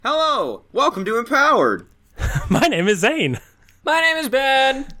Hello! Welcome to Empowered! My name is Zane. My name is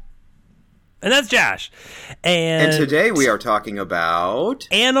Ben. And that's Josh. And today we are talking about...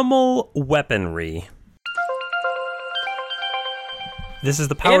 animal weaponry. This is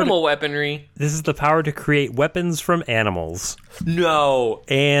the power Animal weaponry. This is the power to create weapons from animals. No.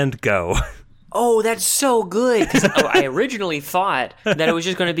 And go. Oh, that's so good. Because I originally thought that it was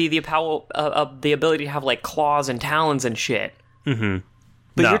just going to be the power of the ability to have like claws and talons and shit. Mm-hmm.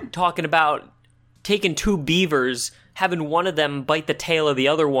 But No. you're talking about taking two beavers, having one of them bite the tail of the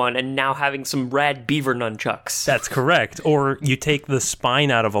other one, and now having some rad beaver nunchucks. That's correct. Or you take the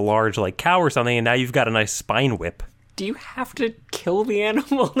spine out of a large like cow or something, and now you've got a nice spine whip. Do you have to kill the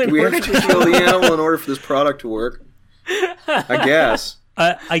animal? We have to kill the animal in order for this product to work. I guess.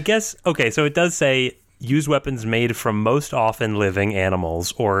 I guess, okay, so it does say, use weapons made from most often living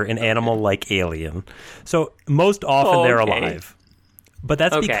animals or an animal like alien. So most often they're alive. But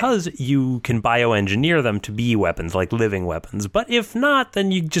that's because you can bioengineer them to be weapons, like living weapons. But if not,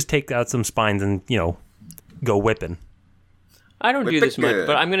 then you just take out some spines and, go whipping. I don't do this much, good.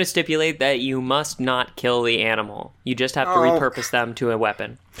 but I'm going to stipulate that you must not kill the animal. You just have to repurpose them to a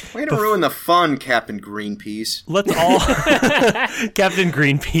weapon. Way to ruin the fun, Captain Greenpeace. Let's all... Captain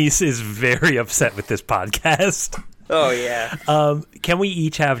Greenpeace is very upset with this podcast. Oh, yeah. Can we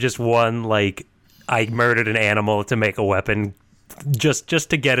each have just one, I murdered an animal to make a weapon, just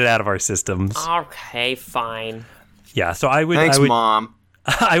to get it out of our systems? Okay, fine. Yeah, so I would... Thanks, Mom.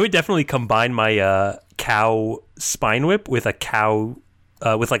 I would definitely combine my cow spine whip with a cow,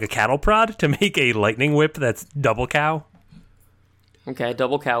 with a cattle prod to make a lightning whip that's double cow. Okay,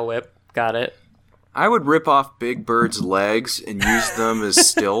 double cow whip. Got it. I would rip off Big Bird's legs and use them as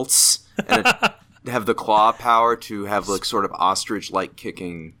stilts and have the claw power to have sort of ostrich-like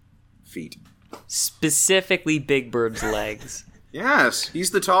kicking feet. Specifically Big Bird's legs. Yes,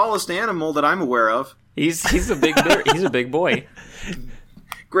 he's the tallest animal that I'm aware of. He's a big he's a big boy.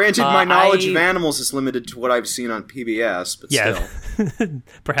 Granted, my knowledge of animals is limited to what I've seen on PBS, but still.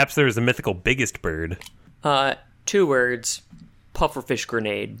 Perhaps there is a mythical biggest bird. 2 words. Pufferfish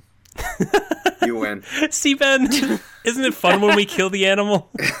grenade. You win. See, Ben, isn't it fun when we kill the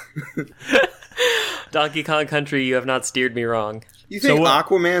animal? Donkey Kong Country, you have not steered me wrong. You think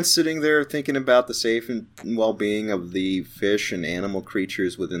Aquaman's sitting there thinking about the safe and well-being of the fish and animal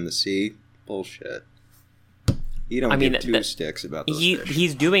creatures within the sea? Bullshit. He don't give two sticks about those fish.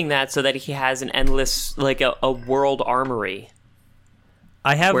 He's doing that so that he has an endless, a world armory.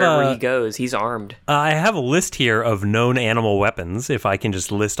 I have Wherever he goes, he's armed. I have a list here of known animal weapons, if I can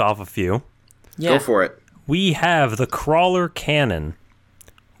just list off a few. Yeah. Go for it. We have the crawler cannon.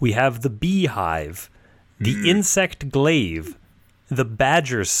 We have the beehive. The insect glaive. The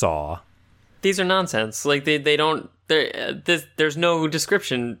badger saw. These are nonsense. They don't... There's no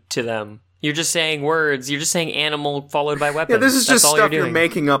description to them. You're just saying words. You're just saying animal followed by weapons. Yeah, this is That's just all stuff you're you're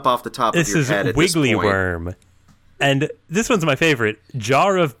making up off the top of your head at this point. Wiggly worm. And this one's my favorite.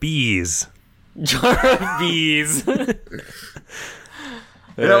 Jar of bees. Jar of bees. You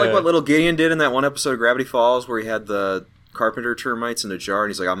know, like what little Gideon did in that one episode of Gravity Falls where he had the carpenter termites in a jar and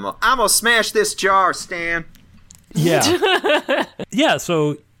he's like, I'm gonna smash this jar, Stan. Yeah. Yeah,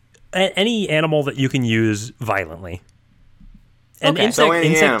 so any animal that you can use violently. And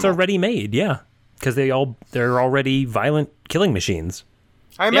insects are ready-made, yeah. Because they're already violent killing machines.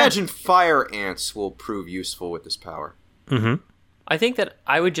 I imagine fire ants will prove useful with this power. Mm-hmm. I think that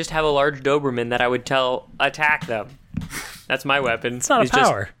I would just have a large Doberman that I would tell attack them. That's my weapon. It's not a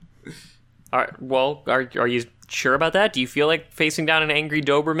power. Are you sure about that? Do you feel like facing down an angry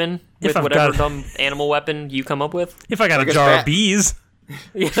Doberman with whatever dumb animal weapon you come up with? If I got a jar of bees.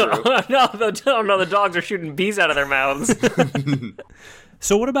 No, the dogs are shooting bees out of their mouths.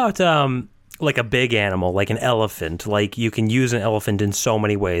 So what about like a big animal, like an elephant? Like you can use an elephant in so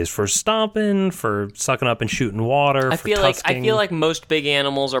many ways, for stomping, for sucking up and shooting water. I feel like most big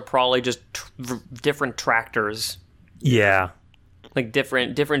animals are probably just different tractors. Yeah, like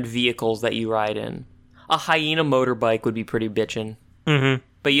different vehicles that you ride in. A hyena motorbike would be pretty bitchin'. Mm-hmm.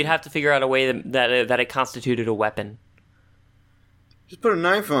 But you'd have to figure out a way that it constituted a weapon. Just put a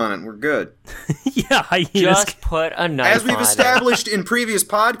knife on it and we're good. Yeah, hyenas. Just put a knife on it. As we've established in previous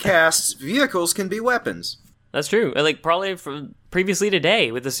podcasts, vehicles can be weapons. That's true. Like, probably previously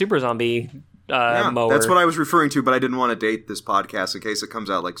today with the Super Zombie mower. That's what I was referring to, but I didn't want to date this podcast in case it comes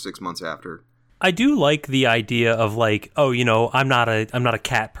out 6 months after. I do like the idea of I'm not a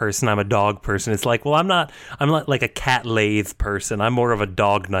cat person, I'm a dog person. It's like, well, I'm not like a cat lathe person. I'm more of a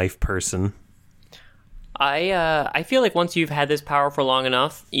dog knife person. I feel like once you've had this power for long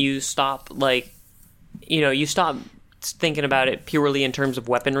enough, you stop thinking about it purely in terms of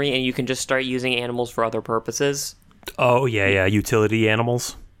weaponry, and you can just start using animals for other purposes. Oh, yeah, utility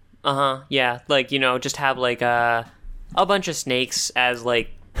animals. Yeah, like, just have, like, a bunch of snakes as, like,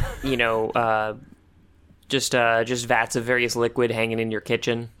 just vats of various liquid hanging in your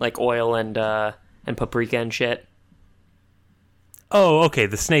kitchen, like oil and paprika and shit. Oh, okay,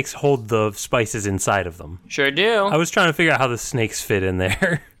 the snakes hold the spices inside of them. Sure do. I was trying to figure out how the snakes fit in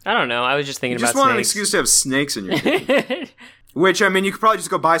there. I don't know, I was just thinking about snakes. You just want an excuse to have snakes in your kitchen. Which, I mean, you could probably just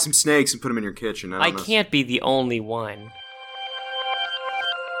go buy some snakes and put them in your kitchen. I can't be the only one.